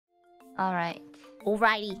Alright.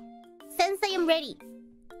 Alrighty. Sensei, I'm ready.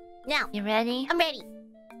 Now. You ready? I'm ready.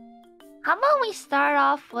 How about we start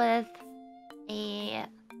off with a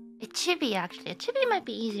chibi, actually. A chibi might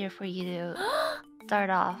be easier for you to start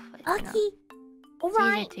off with. Okay. You know?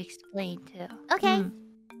 Alright. It's easier to explain, too. Okay.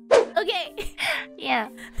 Okay. Yeah.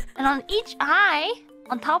 And on each eye,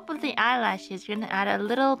 on top of the eyelashes, you're gonna add a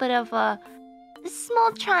little bit of a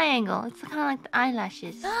small triangle. It's kind of like the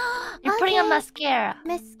eyelashes. You're putting on mascara.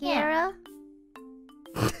 Mascara?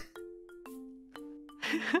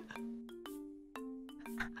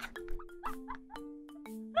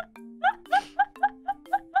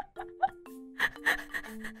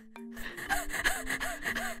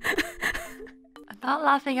 I'm not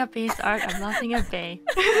laughing at Bay's art, I'm laughing at Bay.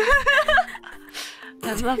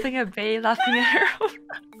 I'm laughing at Bay, laughing at her.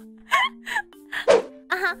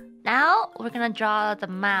 Uh-huh. Now, we're gonna draw the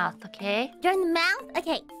mouth, okay? Draw the mouth?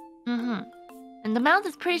 Okay. Mm-hmm. And the mouth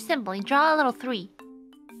is pretty simple. You draw a little 3.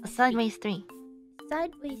 A sideways 3.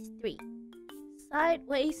 Sideways 3.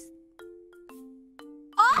 Sideways...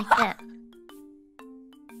 Oh! Like that.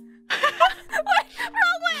 Wait,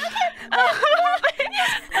 wrong way, okay.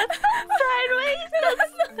 That's sideways.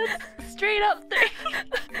 That's straight up 3.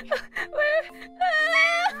 Where?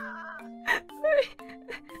 Okay.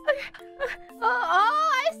 Oh,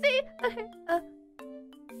 I see. Okay.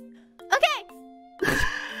 Okay.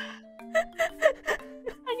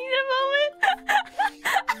 I need a moment.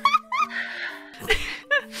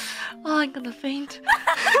 Oh, I'm gonna faint.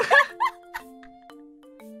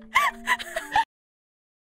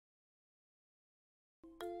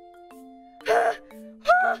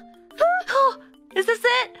 Oh, is this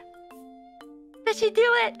it? Did she do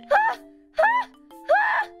it?